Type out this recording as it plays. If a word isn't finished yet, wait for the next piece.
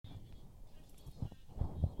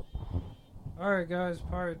Alright, guys,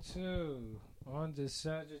 part two on the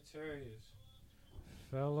Sagittarius.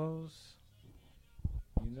 Fellows,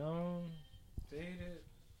 you know, dated,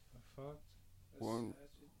 I fucked a One,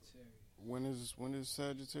 Sagittarius. when is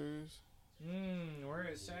Sagittarius? We're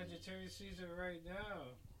in Sagittarius season right now.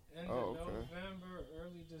 End of Oh, okay. November,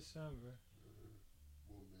 early December.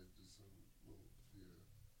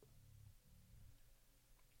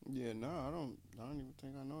 Yeah, no, I don't even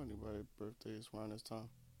think I know anybody's birthday is around this time.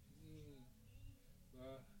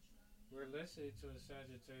 Well, we're listening to a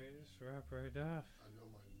Sagittarius rap right now. I know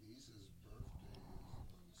my niece's birthday is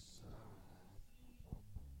on Saturday.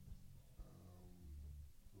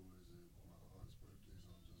 Who is it? My aunt's birthday is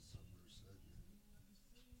on December 2nd.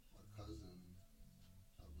 My cousin,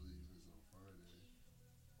 I believe, is on Friday.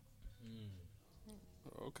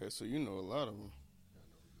 Okay, so you know a lot of them. Yeah,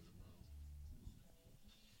 I know a good amount.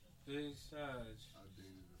 Big Sag. I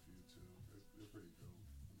dated a few too. They're pretty dope.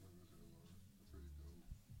 I'm not gonna lie. They're pretty dope.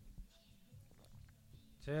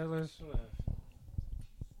 Taylor Swift.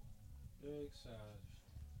 Big Sag.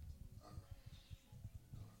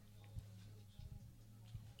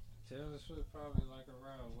 Taylor Swift probably like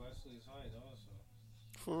around Wesley's height also.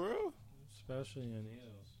 For real? Especially in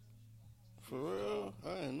heels. For real?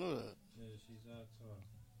 I didn't know that. Yeah, she's that tall.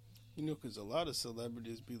 You know, because a lot of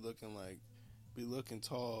celebrities be looking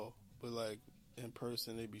tall, but like in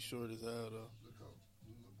person they be short as hell though. Look how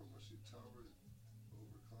much she towered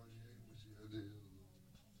over Kanye when she had the heels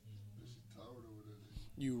on. She towered over that nigga.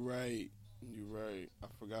 You right. I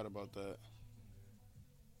forgot about that.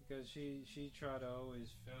 Because she try to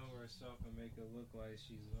always film herself and make it look like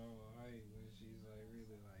she's normal height when she's like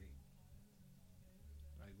really like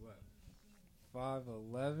what,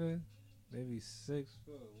 5'11", maybe 6'1"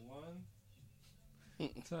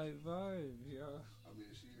 type vibe, yo. I mean,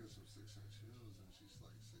 she has some 6-inch heels and she's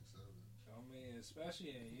like 6'7". I mean,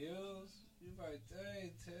 especially in heels, you like,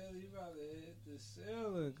 dang, Taylor, you about to hit the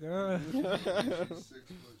ceiling, girl. She's 6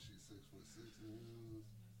 foot. She's 6'6" in heels.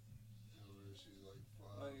 She's like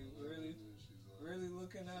 5'11". Like She's really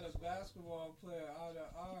looking at a basketball player eye to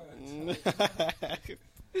eye.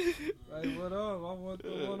 Like, what up? I want the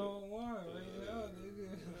one-on-one right now, nigga.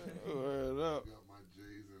 Word up. Got my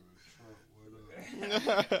J's in the trunk. What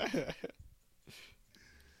up?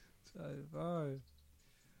 Type vibe.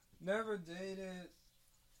 Never dated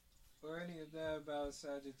or any of that about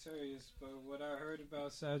Sagittarius, but what I heard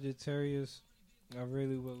about Sagittarius, I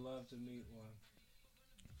really would love to meet one.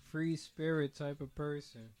 Free spirit type of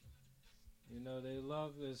person. You know, they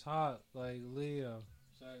love is hot, like Leo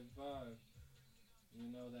type vibe. You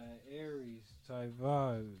know, that Aries type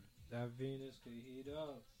vibe. That Venus could heat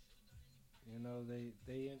up. You know, they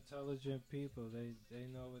intelligent people. They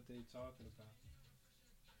know what they talking about.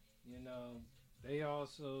 You know, they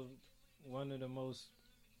also one of the most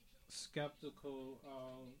skeptical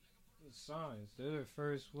signs. They're the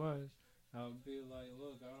first ones. I would be like,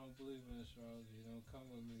 look, I don't believe in astrology. Don't come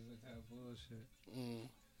with me with that bullshit.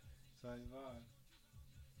 Type vibe.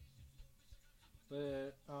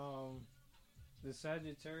 But the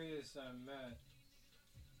Sagittarius I met,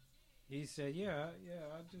 he said, yeah,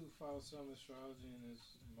 I do follow some astrology, and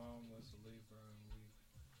his mom was a Libra, and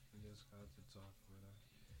we just got to talk with her.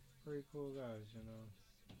 Pretty cool guys, you know.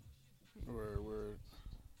 Word.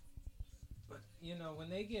 But, you know, when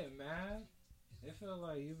they get mad, it feels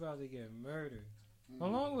like you about to get murdered.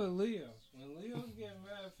 Along with Leos. When Leos get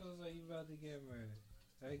mad, it feels like you about to get murdered.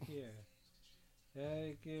 Heck yeah,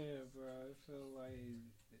 bro. It feels like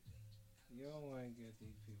you don't want to get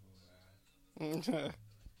these people mad.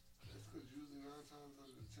 That's because usually 9 times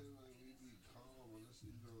out of 10, like, we be calm unless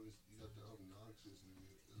you got the obnoxious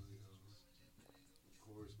nigga, of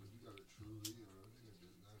course, but you got a true Leo, that nigga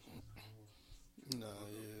just naturally calm. Nah,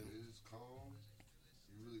 yeah. If it is calm,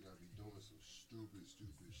 you really gotta be doing some stupid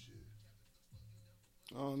shit.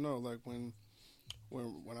 I don't know, like when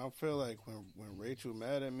I feel like when Rachel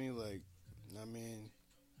mad at me, like, I mean,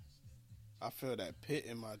 I feel that pit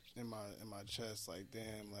in my chest, like,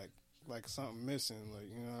 damn, like something missing, like,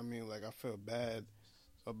 you know what I mean? Like, I feel bad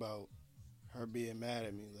about her being mad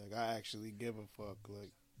at me. Like, I actually give a fuck.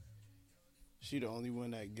 Like, she the only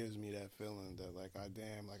one that gives me that feeling that, like,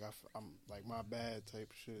 I'm like, my bad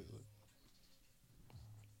type shit. Like,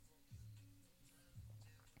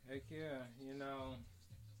 Heck yeah, you know,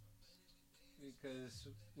 because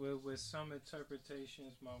with some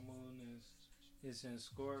interpretations, my moon is in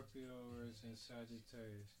Scorpio or it's in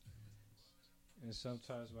Sagittarius. And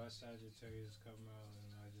sometimes my Sagittarius come out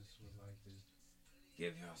and I just would like to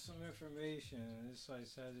give y'all some information. And it's like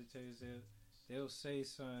Sagittarius, they'll say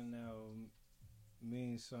something that'll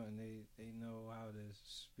mean something. They know how to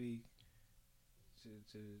speak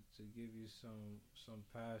to give you some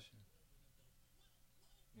passion.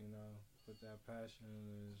 You know, put that passion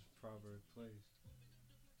in its proper place.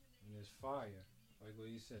 And it's fire. Like what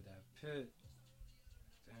you said, that pit.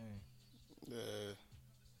 Dang, Yeah.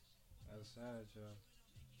 that's sad, y'all.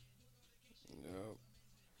 Yep.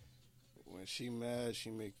 When she mad,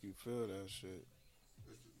 she make you feel that shit.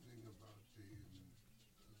 That's the thing about dating.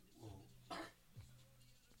 Well,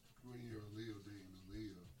 when you're a Leo dating a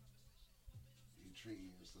Leo, you're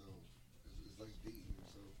treating yourself. It's like dating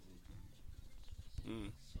yourself a little bit.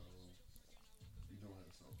 Mm. So you don't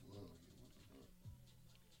have self love. You know, what the fuck?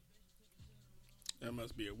 That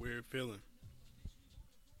must be a weird feeling.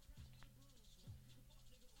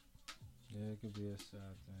 Yeah, it could be a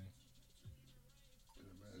sad thing. And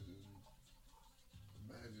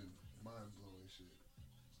imagine mind blowing shit.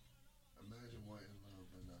 Imagine wanting love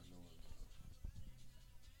but not knowing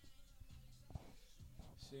love.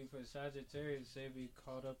 See, for Sagittarius, they be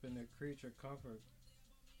caught up in the creature comfort.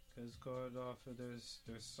 Because called off of their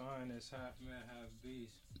sign is half man, half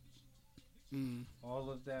beast. Mm. All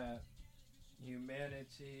of that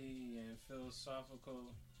humanity and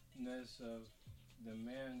philosophicalness of the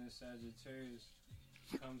man in Sagittarius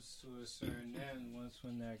comes to a certain end once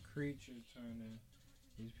when that creature turn in.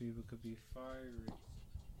 These people could be fiery,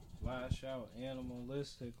 lash out,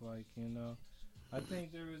 animalistic, like, you know. I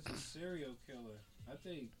think there was a serial killer. I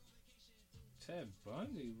think Ted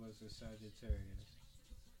Bundy was a Sagittarius.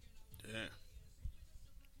 Yeah.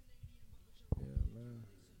 Yeah, man.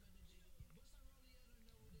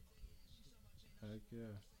 Heck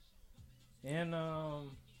yeah. And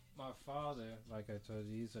my father, like I told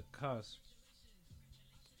you, he's a cusp.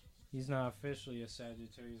 He's not officially a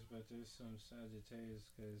Sagittarius, but there's some Sagittarius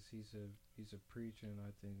because he's a preacher, and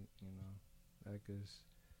I think, you know, I could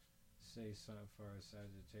say something for our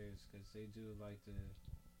Sagittarius because they do like to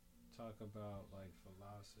talk about like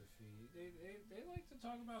philosophy. They like to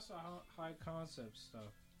talk about some high concept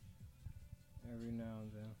stuff every now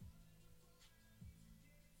and then.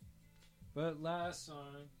 But last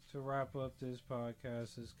sign to wrap up this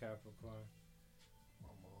podcast is Capricorn. My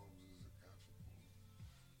mom's is a Capricorn.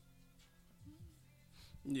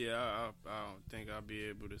 Yeah, I don't think I'll be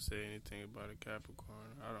able to say anything about a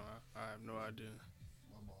Capricorn. I have no idea.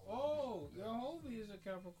 My mom. Oh, your homie is a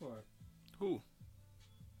Capricorn. Who?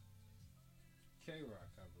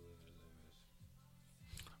 K-Rock, I believe it is.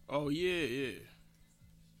 Oh yeah.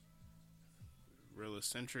 Real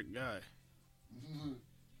eccentric guy.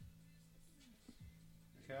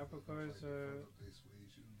 Capricorns are,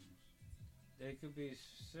 they could be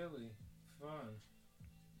silly, fun,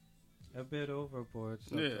 a bit overboard.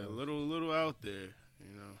 Sometimes. Yeah, a little out there,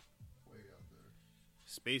 you know. Way out there.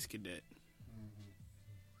 Space cadet. Mm-hmm.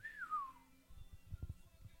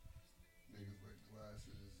 Niggas wear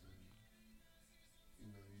glasses and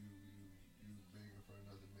you know you begging for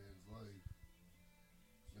another man's life.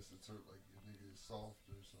 Mr. Turk like your nigga is soft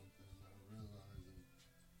or something. Not realizing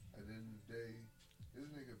at the end of the day, this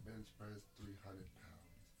nigga bench press 300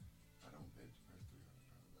 pounds. I don't bench press 300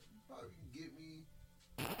 pounds. Like, you probably can get me.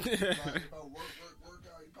 Like, if I work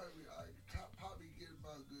out, you probably get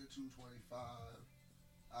about a good 225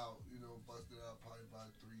 out. You know, busted out probably by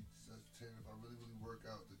 3 sets 10 if I really work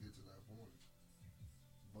out to get to that point.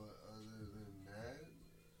 But other than that,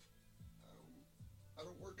 I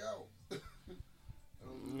don't work out. I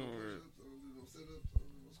don't do no push-ups, I don't do no sit-ups, I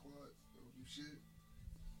don't do no squats, I don't do shit.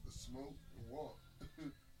 Just smoke and walk.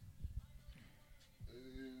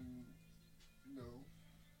 And, you know,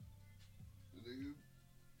 the nigga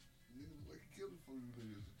look like he killed it for you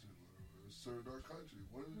niggas or served our country.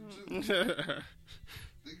 One of the two.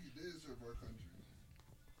 Think he did serve our country.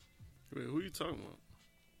 Wait, who you talking about?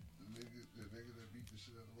 The nigga that beat the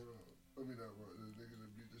shit out of Rob. I mean, not Rob. The nigga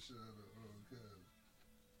that beat the shit out of Kev.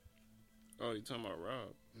 Oh, you talking about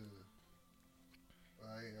Rob? Yeah.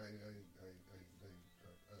 I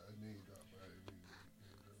named drop. I didn't name drop.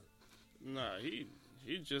 Nah, he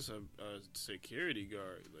just a security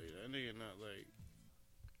guard. Like that nigga not like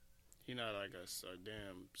he not like a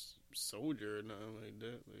damn soldier or nothing like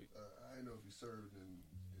that. Like I didn't know if he served in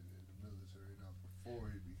the military not before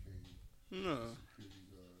he became no. security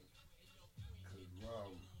guard. Cause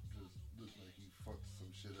Rob just looked like he fucked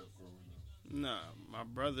some shit up growing up. Nah, my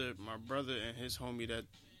brother and his homie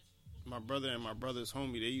my brother and my brother's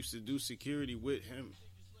homie, they used to do security with him.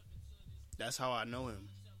 That's how I know him.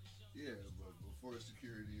 Yeah, but before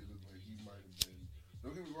security, it looked like he might have been.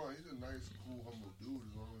 Don't get me wrong, he's a nice, cool, humble dude.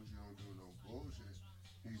 As long as you don't do no bullshit,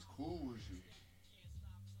 he's cool with you.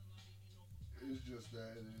 It's just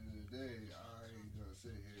that at the end of the day, I ain't gonna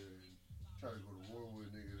sit here and try to go to war with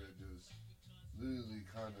a nigga that just literally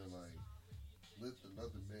kind of like lift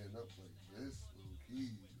another man up like this, little key,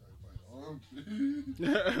 like my armpit.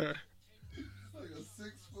 Like a 6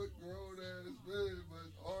 foot grown ass man, but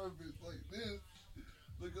his armpits like this.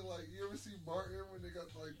 Looking like, you ever see Martin when they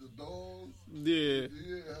got like the dolls? Yeah.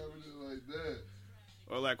 Yeah, having it like that.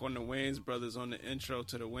 Or like on the Wayans Brothers, on the intro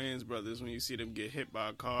to the Wayans Brothers, when you see them get hit by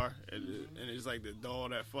a car, and it's like the doll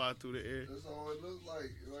that fly through the air. That's all it looks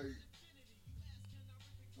like.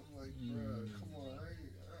 I'm like, bruh, come on, I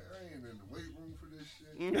ain't in the weight room for this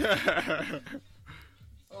shit.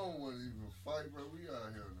 I don't want to even fight, bro. We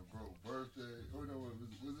out here on the bro birthday. Oh no, was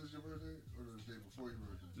this your birthday or the day before your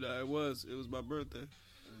birthday? No, it was my birthday.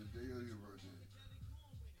 The day of your birthday,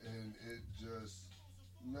 and it just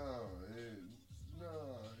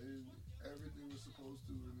everything was supposed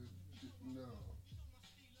to, and it no.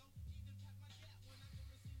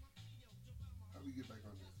 How we get back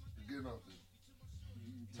on this? Getting off this.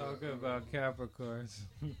 Talking about Capricorns.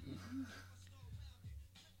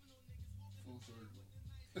 Full circle.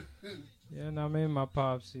 Yeah, and I mean, my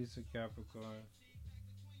pops, he's a Capricorn.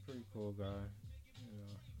 Pretty cool guy, you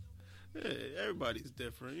know. Yeah, everybody's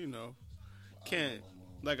different, you know. Can't,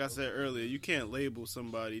 like I said earlier, you can't label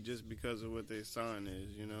somebody just because of what their sign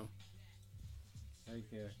is, you know.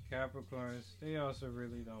 Like, yeah, Capricorns, they also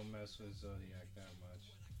really don't mess with Zodiac that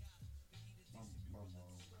much. My mom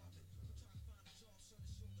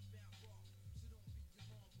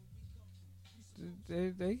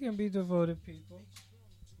They can be devoted people.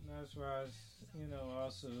 And that's where I,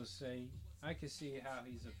 also say, I can see how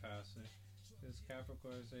he's a pastor. Because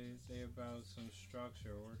Capricorns, they about some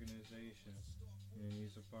structure, organization. And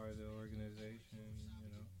he's a part of the organization,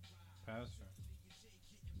 pastor.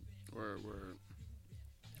 Word.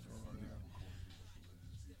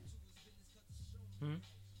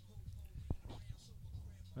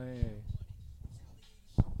 Hey.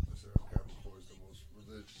 I said Capricorn's the most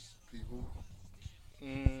religious people.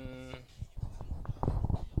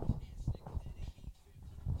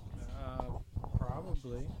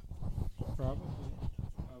 Probably,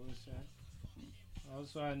 I would say.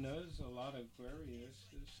 Also, I notice a lot of Aquarius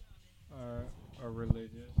are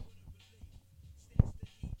religious.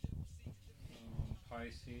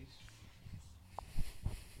 Pisces,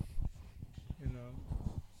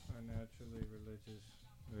 are naturally religious.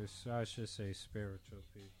 I should say spiritual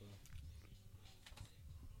people.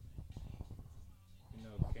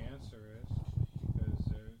 Cancer is, because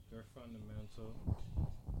they're fundamental,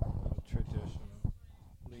 traditional.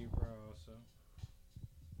 Libra also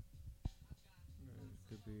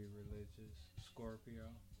could be religious. Scorpio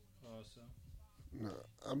also. No,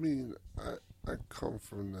 I mean, I come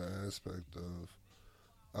from the aspect of,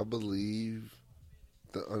 I believe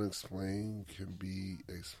the unexplained can be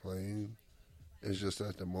explained. It's just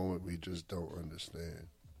at the moment we just don't understand.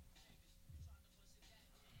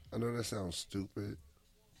 I know that sounds stupid,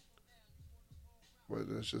 but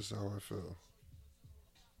that's just how I feel.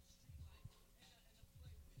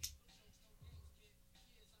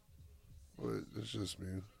 But it's just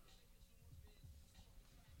me.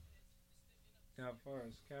 Now, as far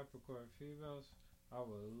as Capricorn females, I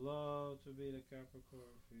would love to be the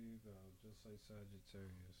Capricorn female, just like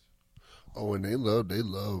Sagittarius. Oh, and they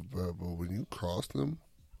love, bro. But when you cross them,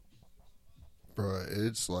 bro,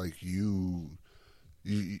 it's like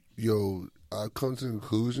I come to the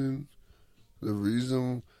conclusion, the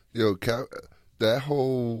reason, that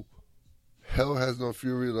whole hell has no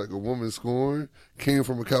fury like a woman scorned came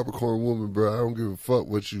from a Capricorn woman, bro. I don't give a fuck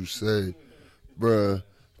what you say, bro.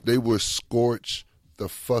 They would scorch the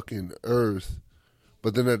fucking earth,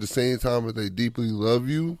 but then at the same time, if they deeply love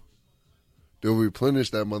you, they'll replenish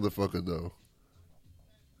that motherfucker though.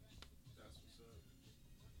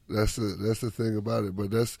 That's the thing about it.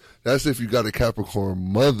 But that's if you got a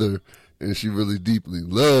Capricorn mother and she really deeply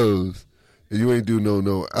loves, and you ain't do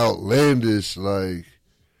no outlandish like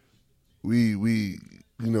we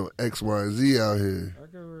X, Y, and Z out here. I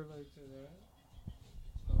can relate to that.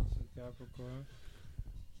 Also Capricorn.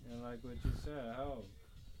 And like what you said, hell.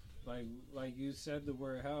 Like you said the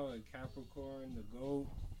word hell, and Capricorn, the goat,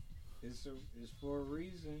 it's for a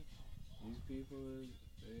reason. These people,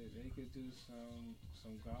 they could do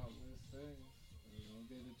some godless things. Don't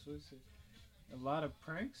get it twisted. A lot of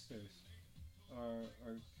pranksters are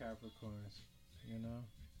Capricorns,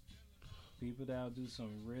 People that'll do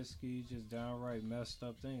some risky, just downright messed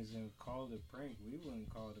up things and call it a prank. We wouldn't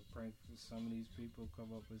call it a prank for some of these people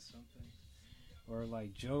come up with something. Or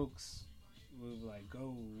like jokes would like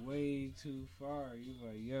go way too far. You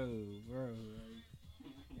like, yo, bro, like,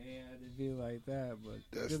 it had to be like that. But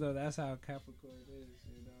that's how Capricorn is,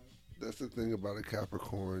 That's the thing about a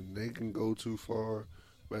Capricorn. They can go too far,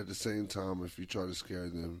 but at the same time, if you try to scare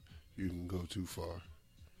them, you can go too far.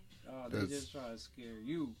 Oh, they just try to scare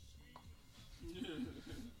you. Because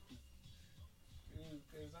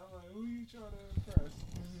I'm like, who you trying to impress?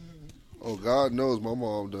 Oh, God knows my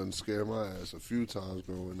mom done scared my ass a few times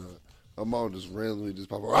growing up. My mom just randomly just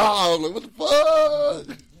pop up. Ah, I'm like, what the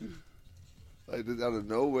fuck? Like, just out of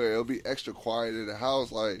nowhere. It'll be extra quiet in the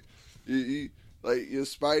house. Like, like your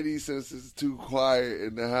spidey sense is too quiet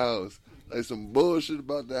in the house. Like, some bullshit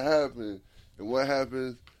about to happen. And what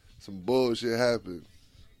happens? Some bullshit happens.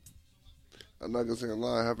 I'm not going to say a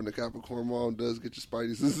lie. Having a Capricorn mom does get your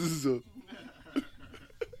spidey senses up.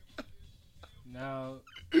 Now,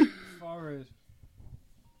 as far as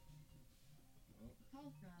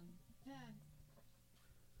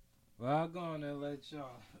well, I'll go on and let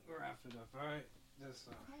y'all wrap it up, alright? This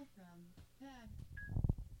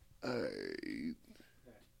Alright.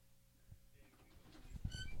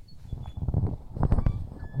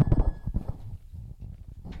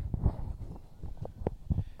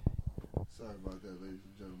 Sorry about that, ladies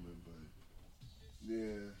and gentlemen, but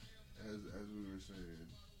yeah, as we were saying,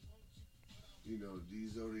 you know,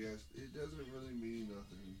 these zodiacs, it doesn't really mean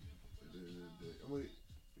nothing at the end of the day. I mean,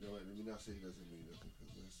 you know what, let me not say it doesn't mean nothing,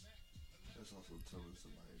 because that's also telling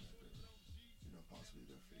somebody that, you know, possibly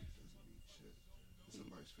their faith doesn't mean shit.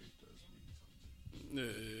 Somebody's faith does mean something.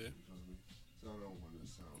 Yeah. You feel me? So I don't want to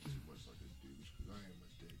sound too much like a douche, because I am a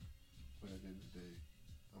dick. But at the end of the day,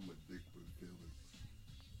 I'm a dick with feelings.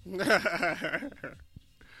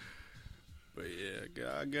 But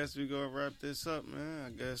yeah, I guess we gonna wrap this up, man. I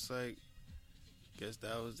guess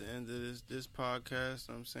that was the end of this podcast.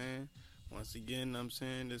 I'm saying, once again, I'm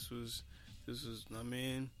saying this was I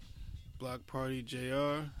mean, Block Party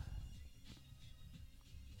JR.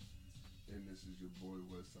 And this is your boy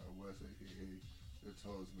Westside West, aka the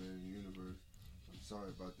tallest man in the universe. I'm sorry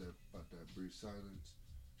about that brief silence.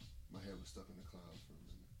 My head was stuck in the clouds for a minute.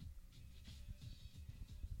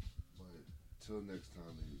 But till next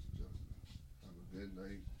time, ladies and gentlemen, have a good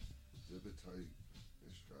night, zip it tight,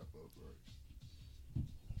 and strap up right.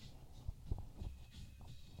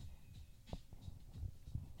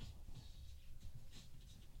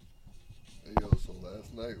 Hey yo, so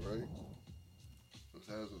last night, right? I was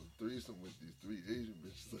having a threesome with these 3 Asian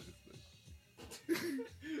bitches last night.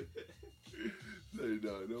 Hey,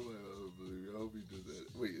 no, nobody will believe me. I hope he does that.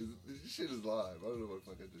 Wait, this shit is live. I don't know what the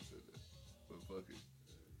fuck I just said that. But fuck it.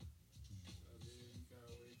 I mean, you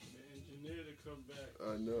gotta wait for the engineer to come back.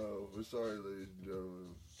 I know. We're sorry, ladies and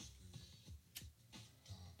gentlemen.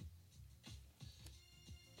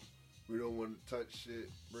 We don't want to touch shit,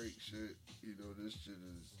 break shit. You know, this shit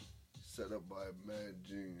is set up by a mad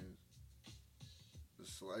genius. The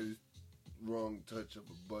slightest wrong touch of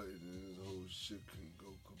a button and this whole shit can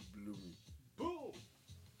go kablooey. Boom!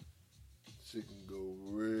 Shit can go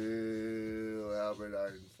real Albert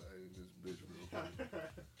Einstein in this bitch real quick.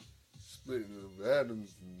 Splitting of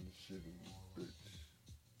atoms and shit in this bitch.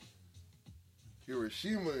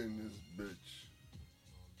 Hiroshima in this bitch.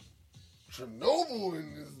 Chernobyl in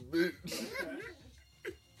this bitch.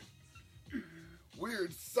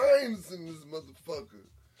 Weird science in this motherfucker.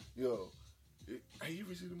 Yo, have you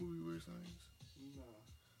ever seen the movie Weird Science? Nah.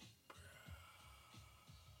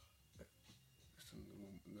 That's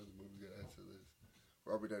another movie we gotta add to this.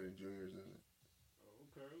 Robert Downey Jr. is in it. Oh,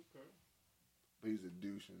 okay. But he's a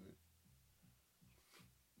douche in it.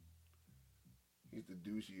 He's the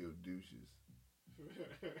douchey of douches.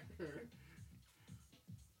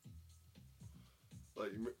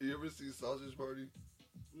 Like, you ever see Sausage Party?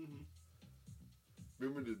 Mm-hmm.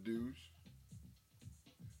 Remember the douche?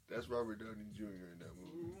 That's Robert Downey Jr. in that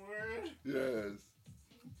movie. What? Yes.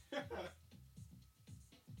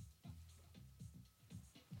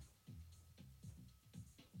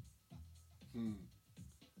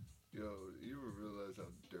 Yo, you ever realize how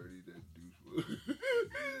dirty that douche was?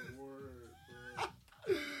 Word, bro.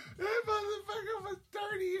 That motherfucker was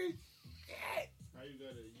dirty as shit. How you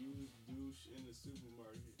got a used douche in the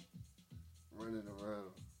supermarket? Running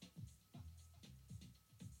around.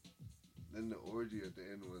 Then the orgy at the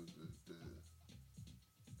end was the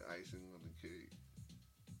icing on the cake.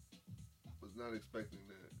 Was not expecting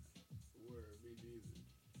that. Word, me neither.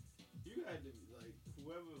 You had to, like,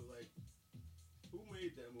 whoever, like, who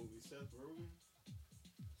made that movie? Seth Rogen?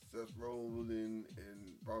 Seth Rogen and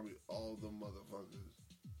probably all the motherfuckers.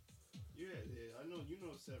 Yeah, I know, you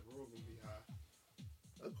know Seth Rogen be high.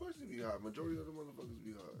 Of course he be high. Majority of the motherfuckers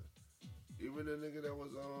be high. Even the nigga that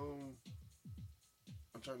was,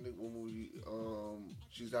 I'm trying to think what movie,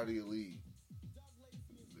 She's Out of Your League.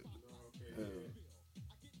 Okay,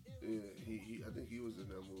 Yeah, he I think he was in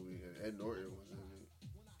that movie, and Ed Norton was in it.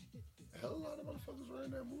 A hell of a lot of motherfuckers were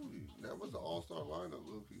in that movie. That was an all-star lineup,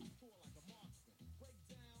 low-key.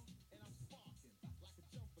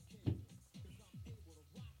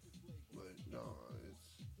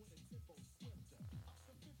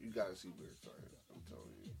 You gotta see Weird Science. I'm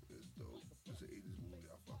telling you, it's dope. It's an 80s movie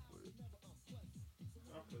I fuck with.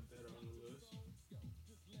 I'll put that on the list.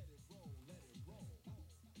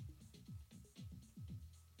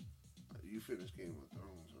 You finished Game of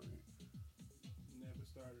Thrones, right? Never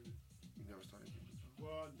started it. You never started Game of Thrones?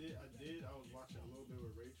 Well, I did. I was watching a little bit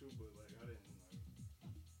with Rachel, but like I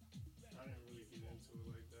didn't really get into it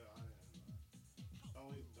like that.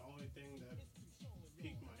 The only thing that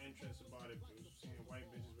piqued my interest about it was seeing white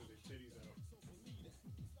bitches with their titties out.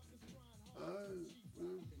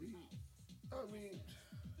 I mean,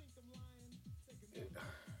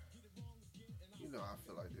 I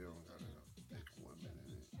feel like they don't got enough thick women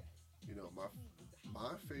in it.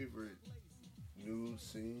 My favorite nude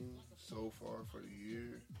scene so far for the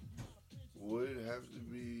year would have to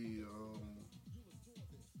be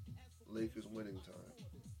Lakers winning time.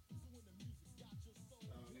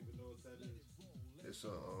 I don't even know what that is. It's a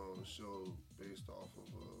show based off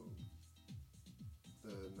of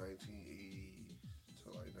the 1980 to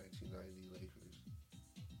like 1990 Lakers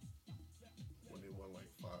when they won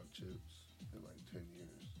like 5 chips in like 10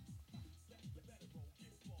 years.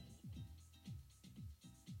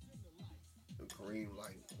 And Kareem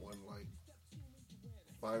like won like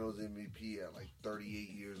Finals MVP at like 38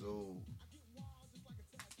 years old.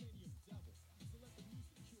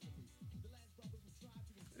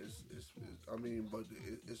 But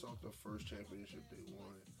it's off the first championship they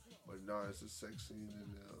won. But nah, it's a sex scene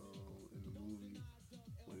in the movie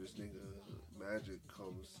when this nigga Magic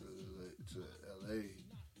comes to LA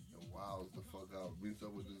and wows the fuck out, meets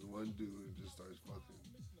up with this one dude and just starts fucking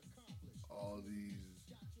all these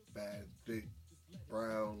bad, thick,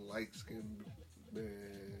 brown, light skinned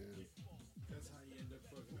man. That's how you end up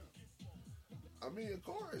fucking up. I mean, of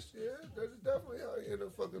course, yeah, that's definitely how you end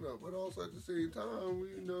up fucking up. But also at the same time,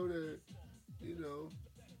 we know that,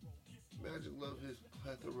 Magic loved his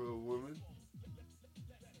plethora of women.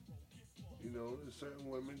 There's certain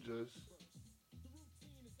women just.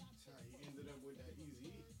 That's how he ended up with that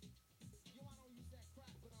Easy.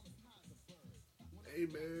 Hey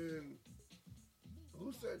man,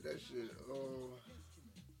 who said that shit?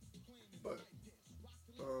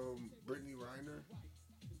 Brittany Reiner.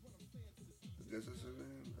 I guess that's her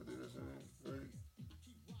name. I think that's her name, right?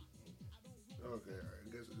 Okay, I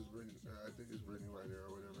guess it's Brittany. I think it's Brittany Reiner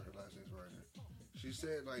or whatever her last name's Reiner. She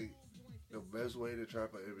said like the best way to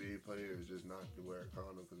trap an NBA player is just not to wear a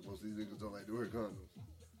condom because most of these niggas don't like to wear condoms.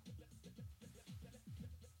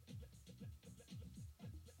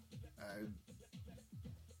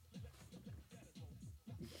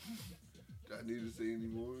 Do I need to say any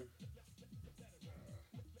more?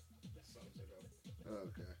 Sums it up.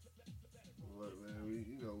 Okay. But man,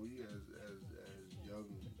 we as young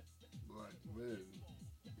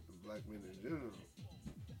black men in general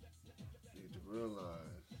need to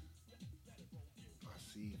realize our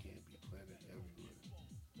seed can't be planted everywhere.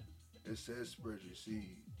 It says spread your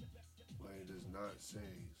seed, but it does not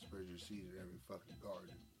say spread your seed in every fucking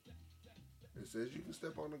garden. It says you can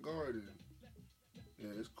step on the garden.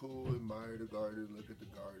 Yeah, it's cool, admire the garden, look at the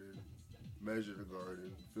garden, measure the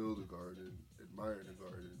garden, feel the garden, admire the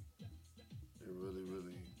garden, and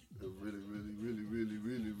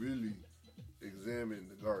really examine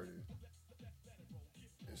the garden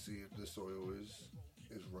and see if the soil is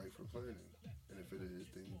right for planting. And if it is,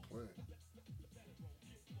 then you plant.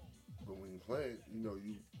 But when you plant,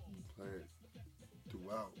 you plant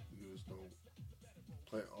throughout. You just don't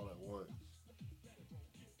plant all at once.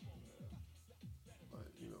 But,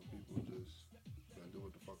 people just gotta do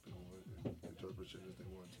what the fuck they want and interpret shit as they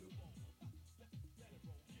want to.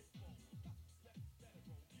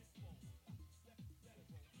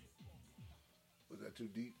 Was that too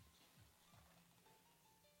deep?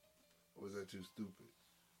 Or was that too stupid?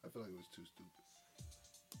 I feel like it was too stupid.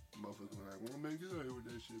 Motherfuckers were like, well, man, get out here with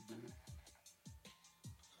that shit, man.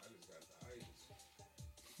 I just got the itis.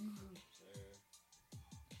 Man,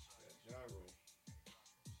 that gyro.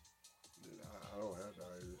 I don't have the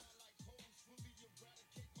itis.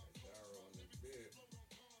 That gyro on the bed.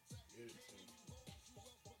 Get it to me.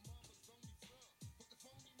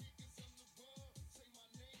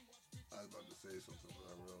 I was about to say something, but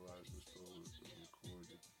I realized the store was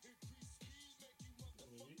recorded. I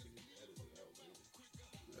mean, you can just edit it out later.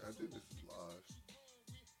 Yeah, I think this is live.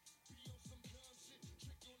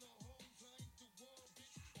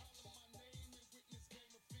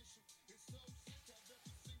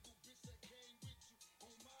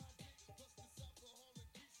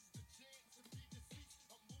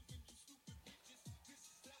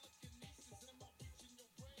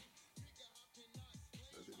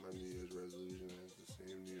 I think my New Year's resolution is the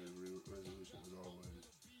same New Year's resolution as always.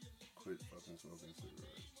 Quit fucking smoking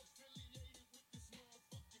cigarettes.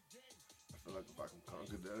 Like if I can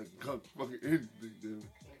conquer that, I can conquer fucking anything, damn it.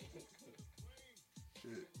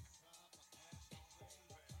 Shit.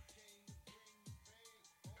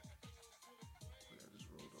 Yeah, I just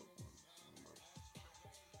rolled up one.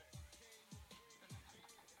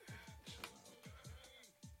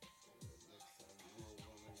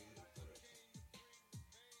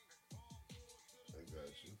 I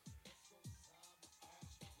got you.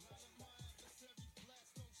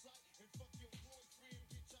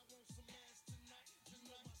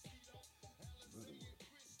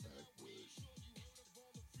 Backwoods.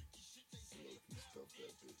 Low-key stuffed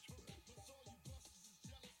that bitch, but there's stuff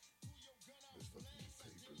in the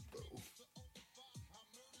papers, though.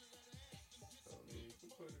 You can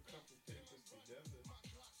put a couple papers together.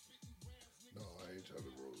 No, I ain't trying to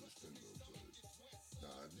roll this thing, though, but nah,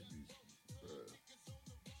 I just be, bruh.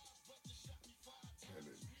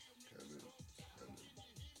 Cannon.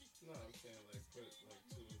 No, I'm saying like put like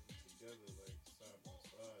two of them together, like side by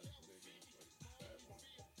side, so they can like fat one.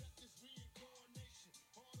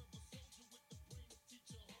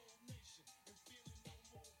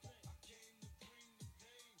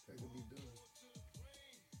 That could be done.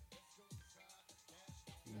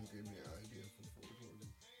 You just gave me an idea for 420.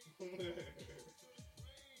 I'm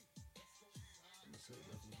gonna say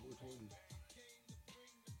that for 420.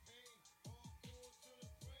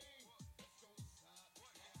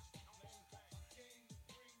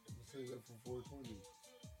 Say that for 420.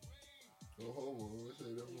 No homo. Let's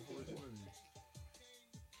say that for 420.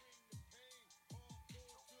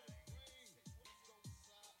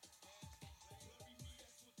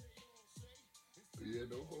 Yeah,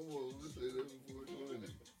 no homo. Let's say that for 420.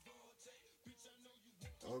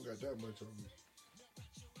 I don't got that much on me.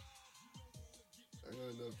 I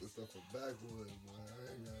got enough to stuff a backwood, but I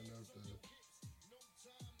ain't got enough to.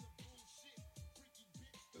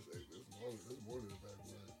 That's more than a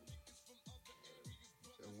backwood.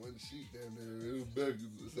 And one sheet down there, it was back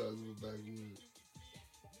the size of a backwood.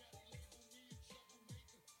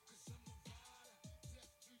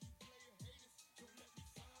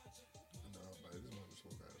 No, but I just want to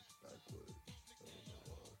smoke out of backwood. I don't know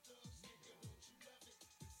why.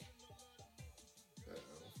 Yeah,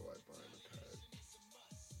 I don't feel like buying a pad.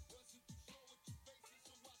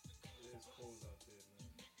 It is cold out there, man.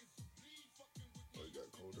 Oh, it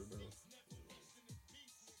got colder now.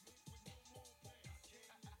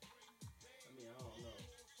 I mean, I don't know.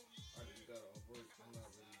 I just got off work. I'm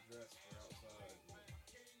not really dressed for outside.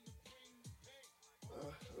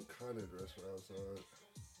 I'm kind of dressed for outside. I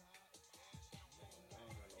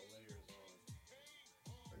don't have no layers on.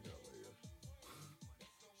 I got layers.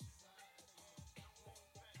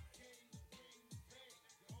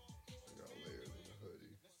 I got layers in a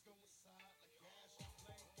hoodie.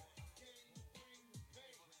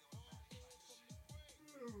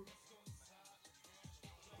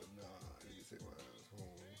 But nah, I need to take my ass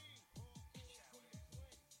home.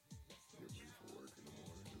 Get ready for work in the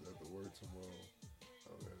morning. Cause I have to work tomorrow. I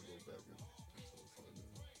don't gotta go back until Sunday.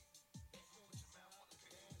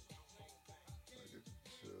 I get to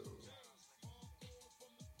chill.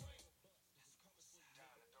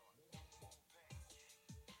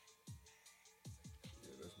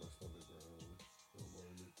 Yeah, that's my stomach growling. Don't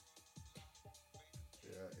mind it.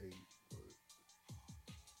 Yeah, I ate, but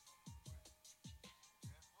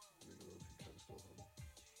nigga low-key kinda still hungry.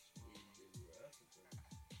 Weed give you an appetite.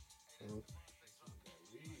 Huh? That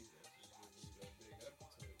weed, that's just giving you that big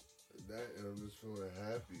appetite. That and I'm just feeling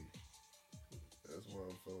happy. That's why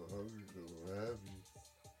I'm feeling hungry, because I'm happy.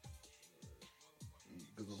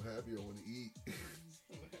 Because I'm happy, I want to eat.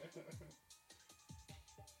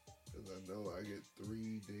 Because I know I get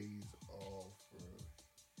 3 days off, bro.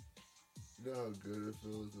 You know how good it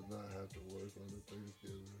feels to not have to work on the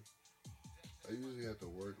Thanksgiving? I usually have to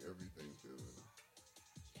work every Thanksgiving.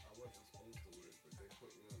 I wasn't supposed to work, but they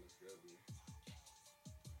put me on the schedule.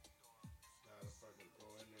 Now I fucking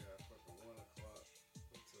go in there at fucking 1 o'clock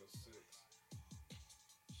until 6.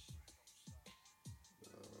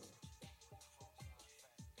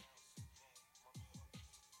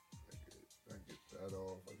 I get that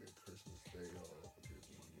off. I get Christmas Day off. I get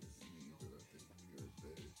New Year's Eve, and I think New Year's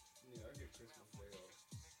Day. Yeah, I get Christmas Day off.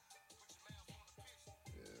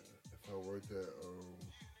 Yeah, if I worked at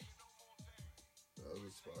the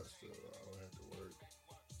other spot still, I would have to work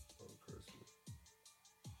on Christmas.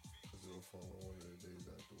 Because it'll fall on one of the days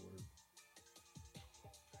after work.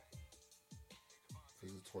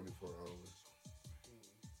 Because it's 24 hours.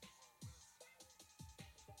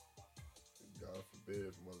 And God forbid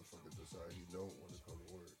if a motherfucker decide he don't want to come to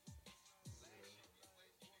work.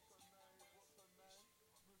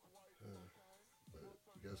 But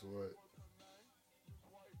guess what?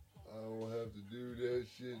 I don't have to do that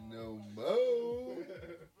shit no more.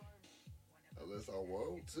 Unless I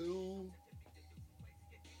want to.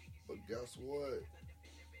 But guess what?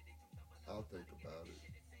 I'll think about it.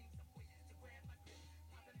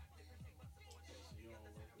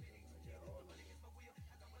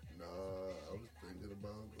 Nah, I was thinking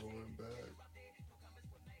about going back.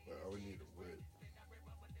 But I would need a whip.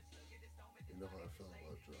 You know how I felt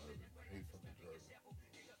about driving. I hate fucking driving.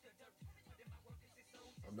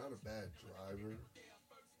 I'm not a bad driver.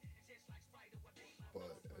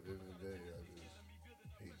 But at the end of the day, I just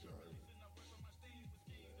hate driving.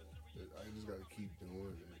 I just gotta keep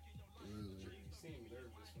doing it. Really. You seem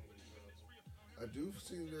nervous when you drove. I do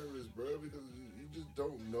seem nervous, bro, because you just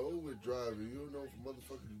don't know with driving. You don't know if a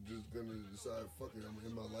motherfucker just gonna decide, fuck it, I'm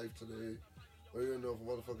in my life today. Or you don't know if a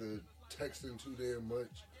motherfucker texting too damn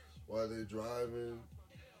much while they're driving,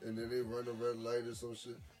 and then they run a red light or some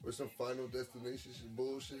shit, or some final destination shit,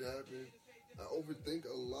 bullshit happen. I overthink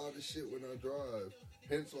a lot of shit when I drive.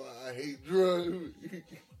 Hence why I hate driving.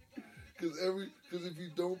 Cause if you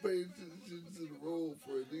don't pay attention to the road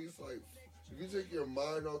for at least like, if you take your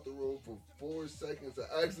mind off the road for 4 seconds, an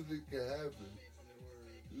accident can happen.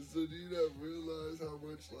 So do you not realize how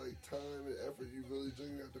much like time and effort you really do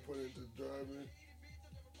have to put into driving?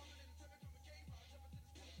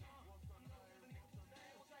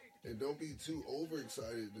 And don't be too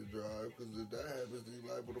overexcited to drive, because if that happens, then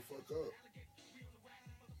you're liable to fuck up.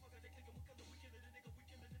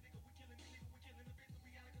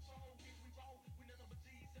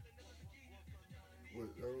 But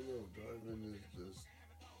I don't know, driving is just,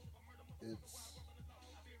 it's,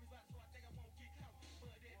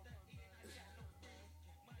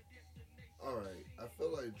 alright, I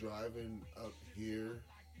feel like driving up here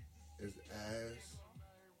is ass,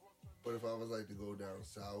 but if I was like to go down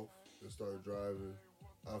south and start driving,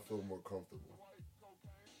 I feel more comfortable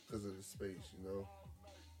because of the space, you know?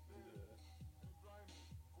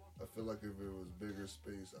 I feel like if it was bigger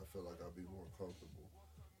space, I feel like I'd be more comfortable.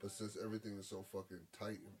 But since everything is so fucking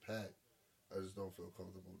tight and packed, I just don't feel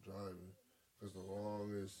comfortable driving. Because the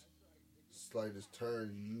longest, slightest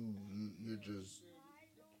turn, you're just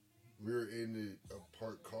rear-ended a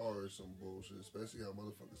parked car or some bullshit. Especially how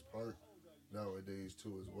motherfuckers park nowadays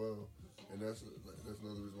too as well. And that's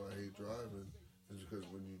another reason why I hate driving. Is because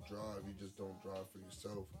when you drive, you just don't drive for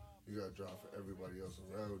yourself. You gotta drive for everybody else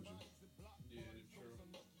around you. Yeah, true.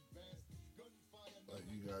 Like,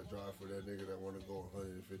 you gotta drive for that nigga that wanna go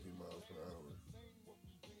 150 miles per hour.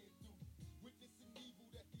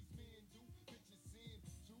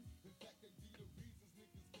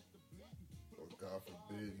 Or God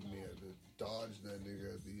forbid, you may have to dodge that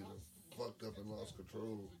nigga after you done fucked up and lost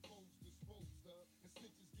control.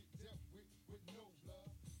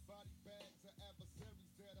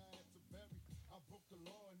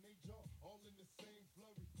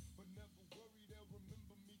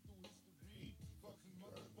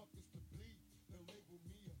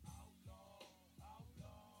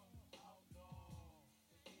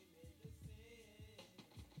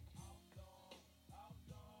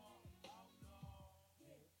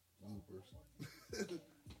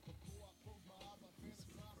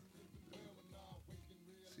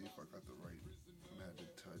 See if I got the right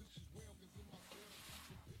magic touch.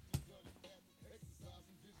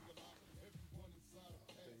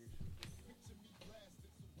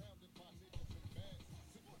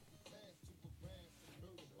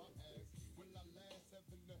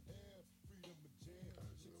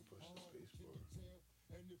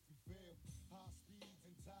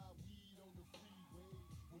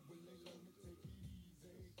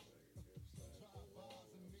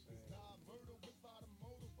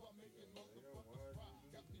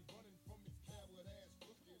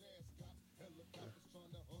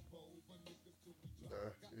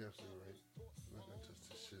 You're absolutely right. I'm not gonna touch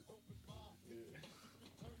this shit.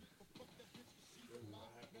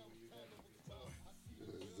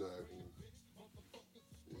 Exactly.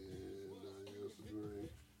 Yeah, no, you're absolutely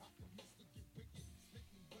right.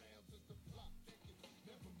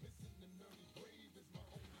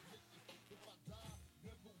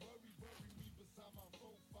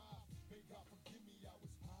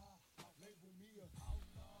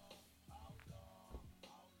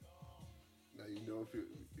 Now you know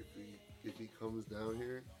if he comes down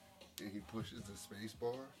here and he pushes the space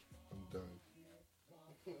bar, I'm done.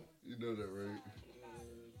 You know that, right?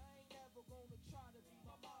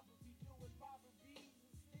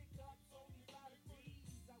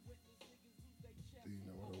 Do you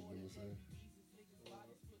know what I'm gonna say?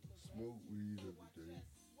 Smoke weed every day.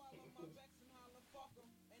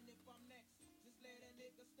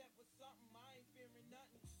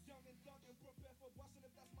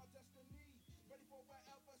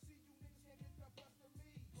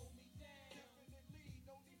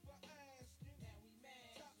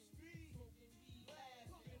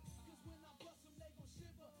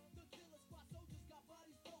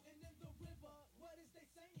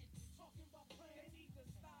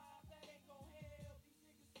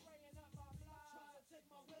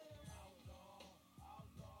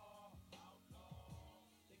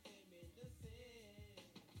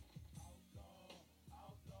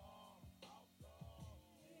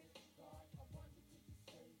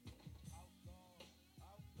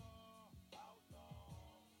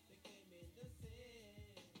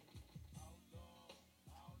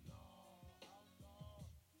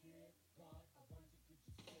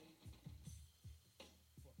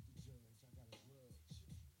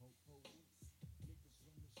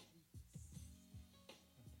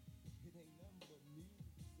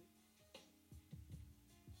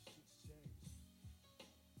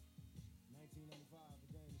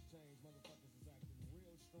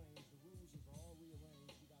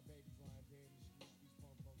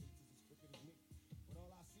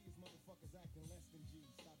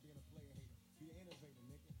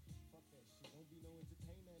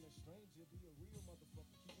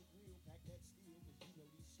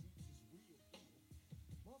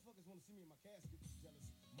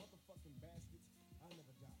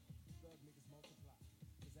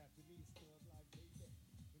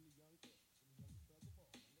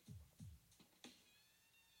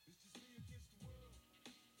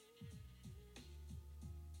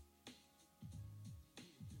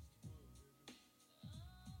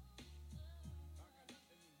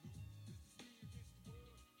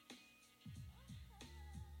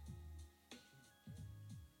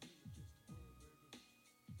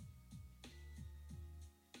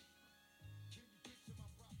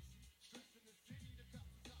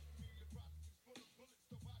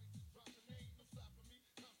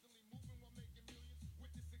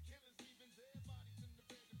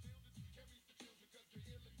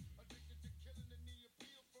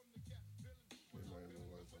 They might have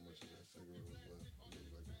realized how much of that cigarette was left. It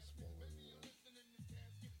looked like it's smaller than that.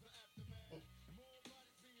 Shout out to my luckies.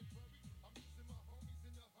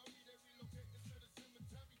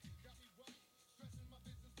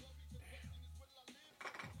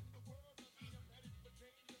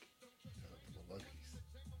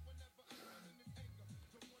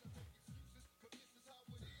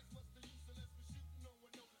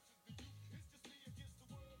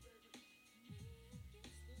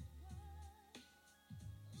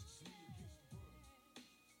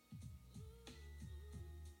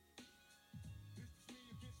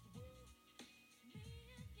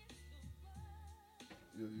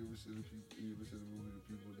 Yo, you ever see the people? You ever see the movie The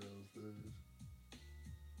People Downstairs?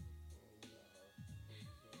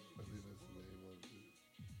 I think that's the name of it.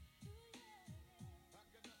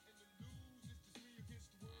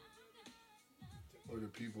 Or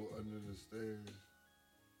The People Under the Stairs.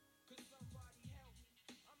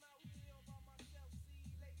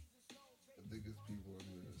 I think it's People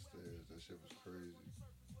Under the Stairs. That shit was crazy.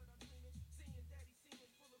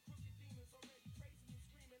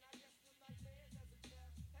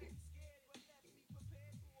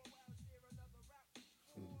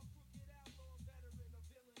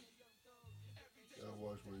 I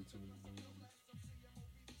watch way too many movies.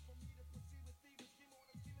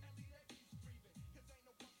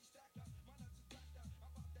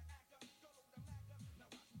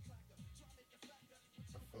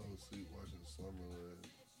 I fell asleep watching Slumberland.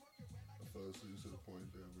 I fell asleep to the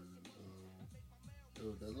point that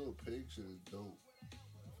yo, that little pig shit is dope.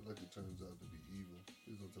 I feel like it turns out to be evil.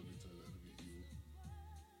 Please don't tell me it turns out to be evil.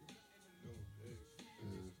 Little pig.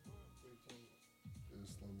 Yeah,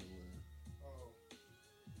 it's Slumberland. Oh.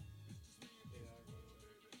 Yeah, I got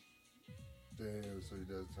that. Damn, so he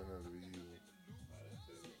does turn out to be evil. That's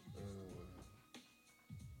it.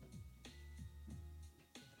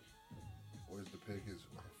 Or is the pig his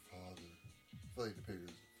father? I feel like the pig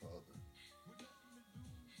is the father.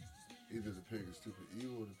 Either the pig is stupid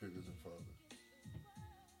evil or the pig is her father.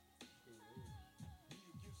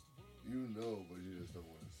 You know, but you just don't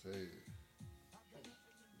want to say it.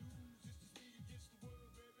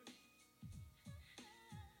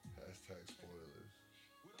 Hashtag spoilers.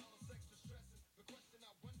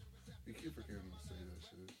 You keep forgetting to say that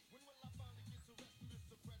shit.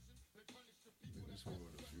 I think this one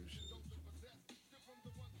with a few shit.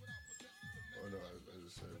 Oh no, I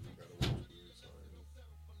just said we gotta watch Weird Science.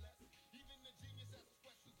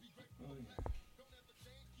 Oh, yeah.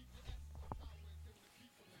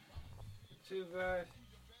 Too bad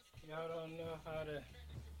y'all don't know how to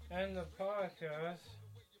end the podcast.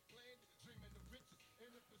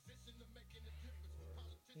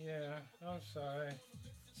 Yeah, I'm sorry.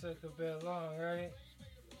 Took a bit long, right?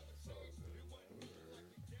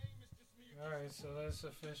 Alright, so let's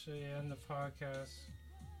officially end the podcast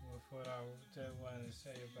with what I did want to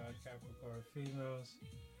say about Capricorn females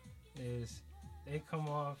is they come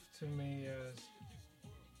off to me as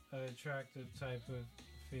an attractive type of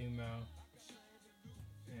female.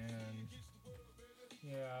 And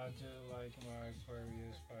yeah, I do like my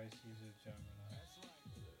Aquarius, Pisces, or Gemini.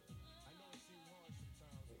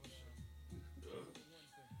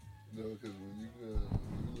 No, because when you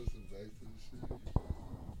listen back to the shit, I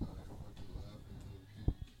fucking laughing low key.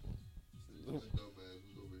 So that dumbass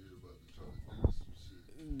was over here about to try to do some shit.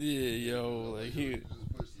 Yeah, yo, like he. You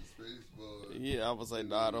just push the space bar. Yeah, I was like,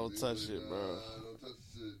 nah, don't touch it, bro. Nah, don't touch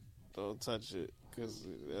the shit. Don't touch it, cause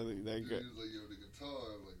that He guy. was like, yo, the guitar.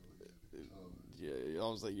 I'm like, oh, yeah, the guitar. Yeah, I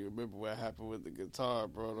was like, you remember what happened with the guitar,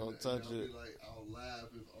 bro? Don't touch and I'll it. Be like, I'll laugh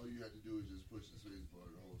if all you had to do is just push the space bar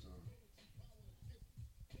the whole time.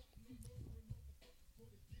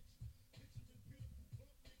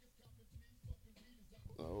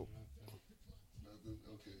 Oh, Nothing.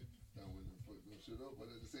 Okay. Now when the fuck them shit up, but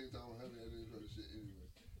at the same time I'm happy I didn't try the shit anyway,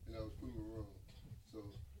 and I was proven wrong.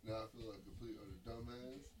 So now I feel like a complete utter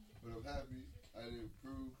dumbass, but I'm happy I didn't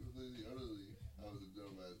prove completely utterly I was a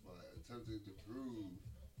dumbass by attempting to prove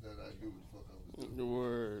that I knew what the fuck I was doing. the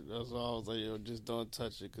word. That's why I was like, yo, just don't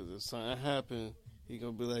touch it, cause if something happen, he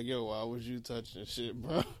gonna be like, yo, why was you touching shit,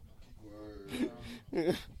 bro? Word.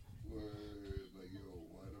 Word. Like, yo,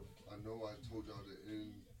 I know I told y'all to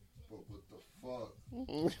end, but what the fuck?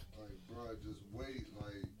 Like, bro, just wait.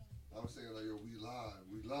 Like, I'm saying, like, yo, we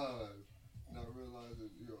live. Not realizing,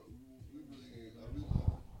 yo, we really ain't, like, we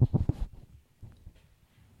live.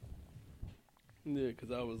 Yeah,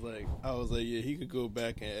 cause I was like, yeah, he could go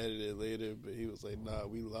back and edit it later, but he was like, nah,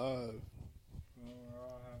 we live. Well, we're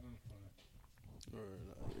all having fun. Or,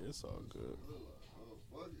 nah, yeah, it's all good. Oh,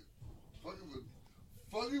 fuck it.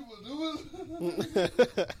 Fuck it, we'll do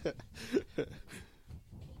it.